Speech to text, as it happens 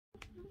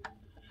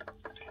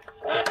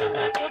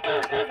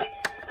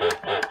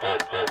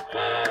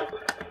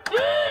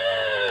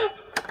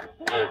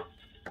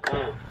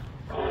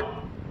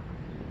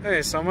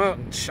Hey, so I'm out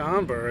in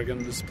Schaumburg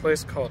in this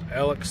place called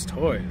Alex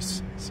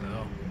Toys. So,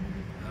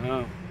 I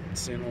don't know,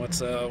 seeing what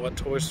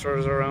toy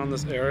stores are around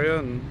this area,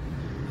 and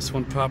this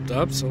one popped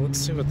up, so let's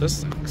see what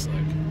this thing looks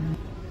like.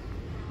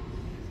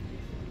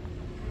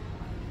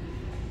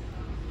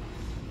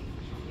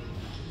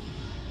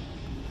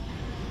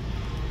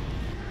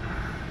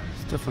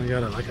 It's definitely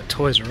got like a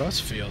Toys R Us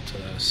feel to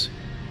this.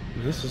 I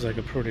mean, this is like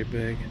a pretty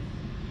big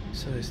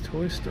size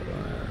toy store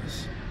on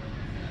this.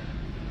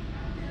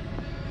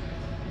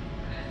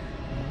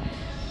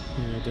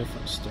 Yeah,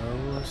 different Star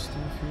Wars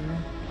stuff here.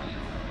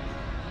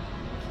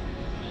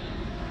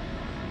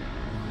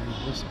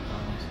 This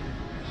house.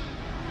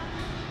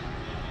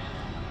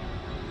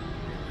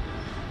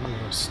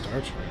 Oh,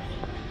 Star Trek.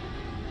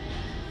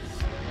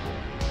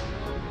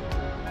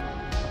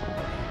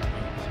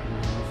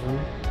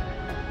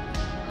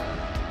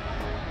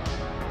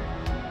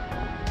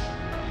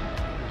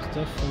 There's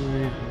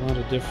definitely a lot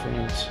of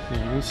different, you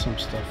know, some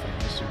stuff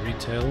I used to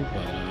retail,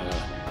 but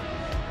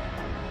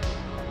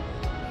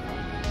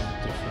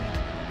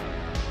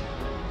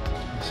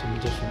some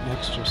different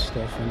extra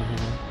stuff in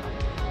here.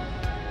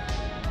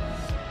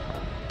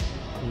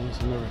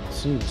 I've never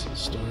seen this in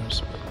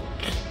stores, but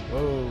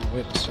whoa,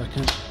 wait a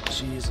second.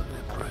 Jeez, look at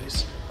that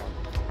price.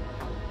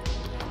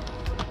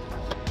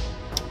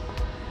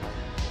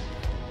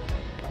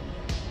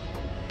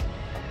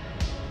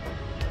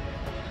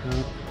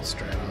 Oh,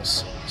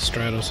 Stratos.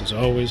 Stratos is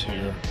always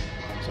here.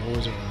 It's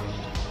always around.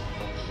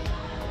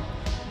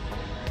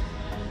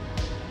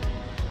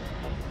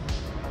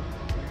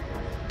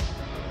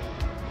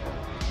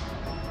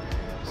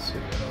 Let's see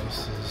what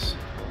else is.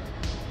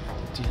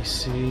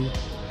 DC.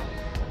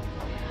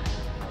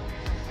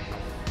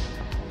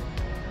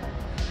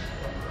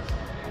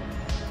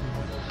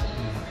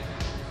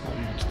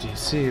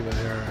 DC, but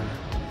they're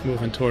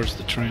moving towards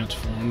the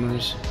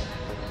Transformers.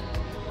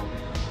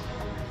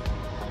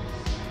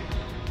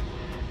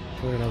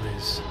 Look at all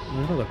these,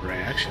 look at all the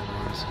reaction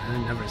ones. I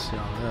didn't never see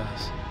all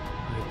this.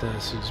 Look at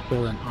this, he's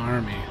building an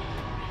army.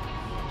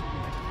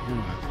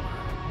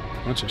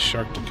 A bunch of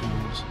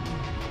Sharkticons.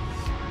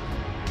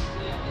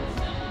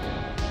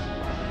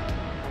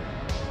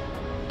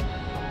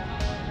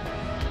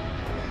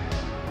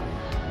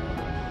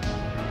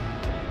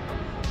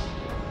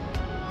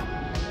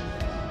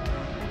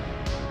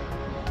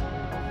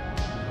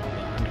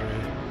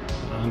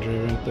 Andre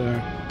right there.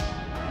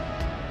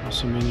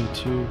 Also Mini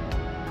 2.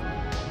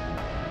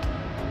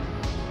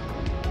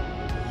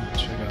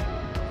 Check out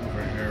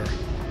over here.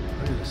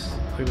 Look at this.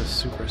 Look at this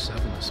Super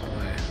 7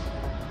 display.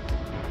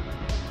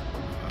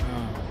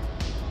 Wow.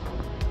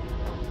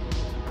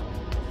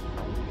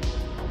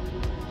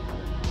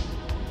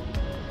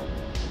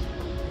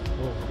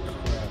 Holy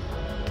crap.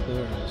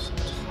 There is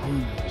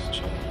tons of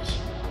cheese.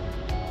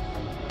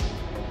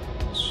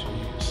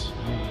 Jeez.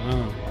 I don't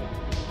know.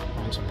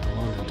 Want some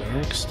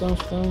glow-in-the-dark stuff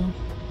though?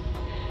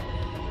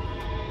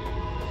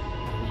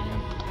 I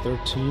mean,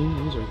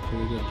 13, these are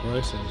pretty good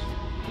prices.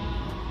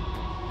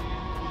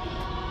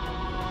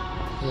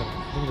 Look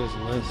at this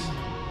list.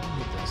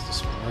 Look at this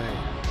display.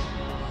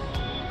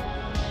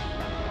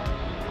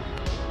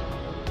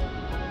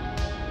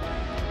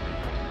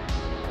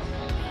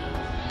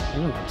 I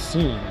haven't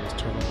seen any of these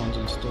turtle ones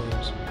in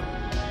stores.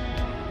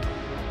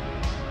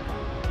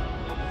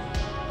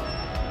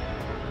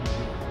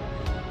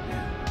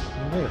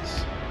 Look at this.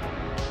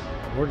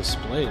 More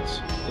displays.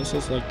 This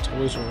is like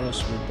Toys R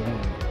Us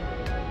Reborn.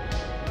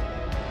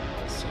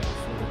 It's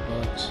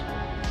 $40.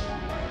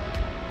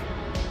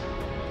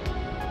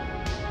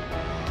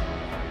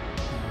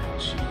 Oh,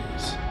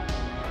 jeez.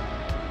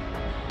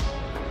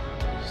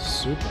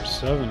 Super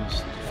 7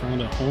 has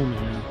found a home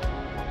here.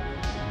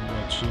 We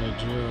got G.I.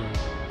 Joe.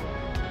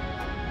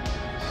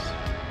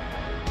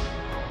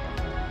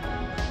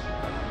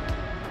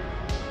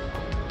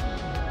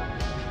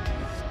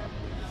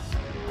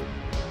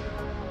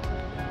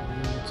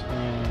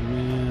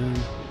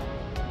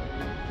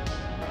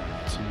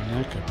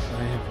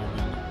 I have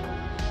even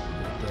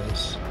at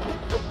this.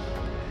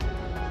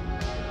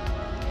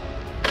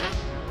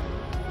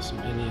 Some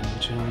Indiana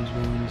Jones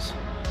ones.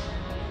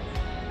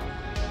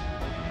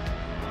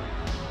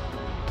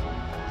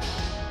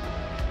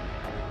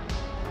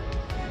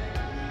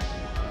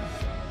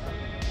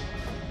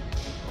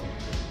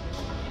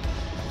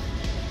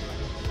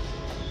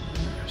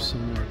 There's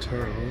some more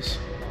turtles.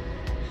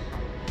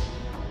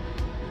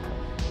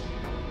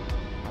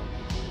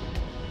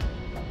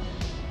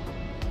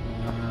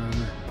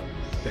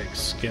 Big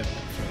skip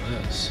for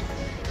this.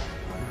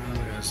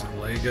 There's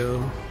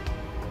Lego,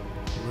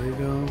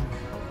 and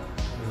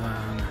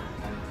then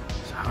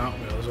there's Hot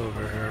Wheels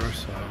over here.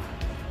 So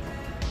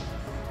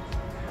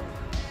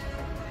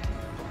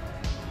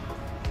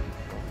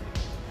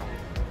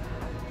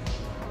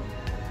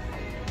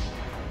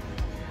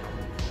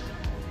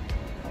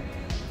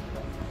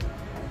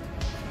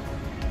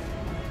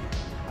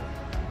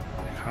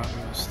Hot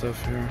Wheels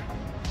stuff here.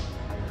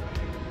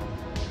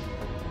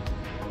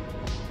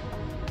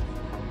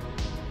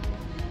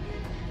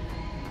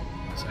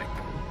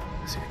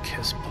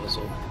 kiss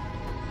puzzle.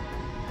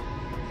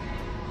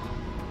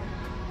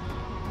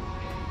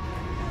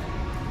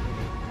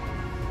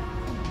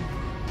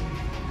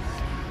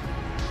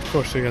 Of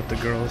course, we got the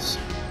girls,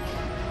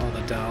 all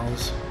the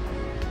dolls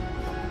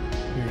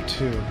here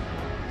too.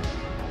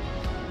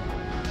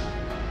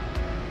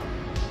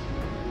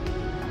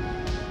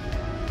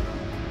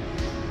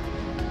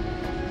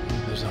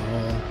 There's a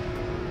hole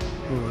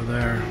over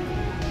there,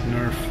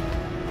 Nerf.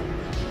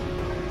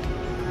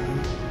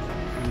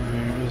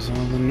 And there's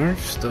all the Nerf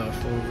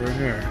stuff over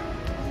here.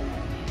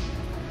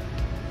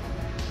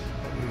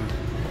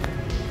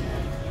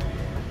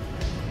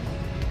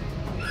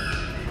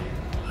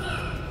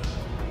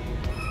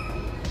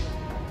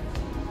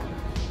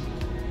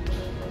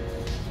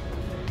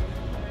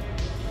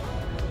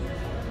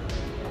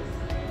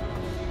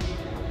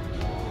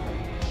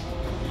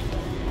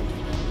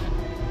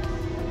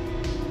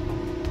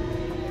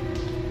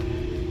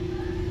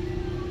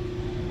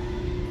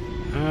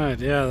 Alright,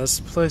 yeah, this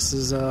place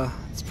is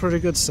it's pretty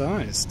good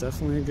size.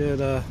 Definitely a good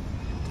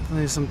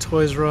definitely some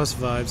Toys R Us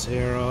vibes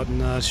here out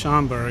in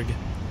Schaumburg.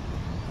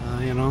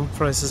 You know,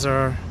 prices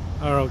are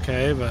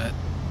okay, but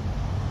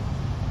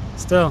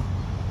still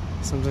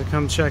something to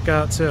come check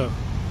out too.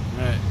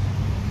 Alright,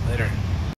 later.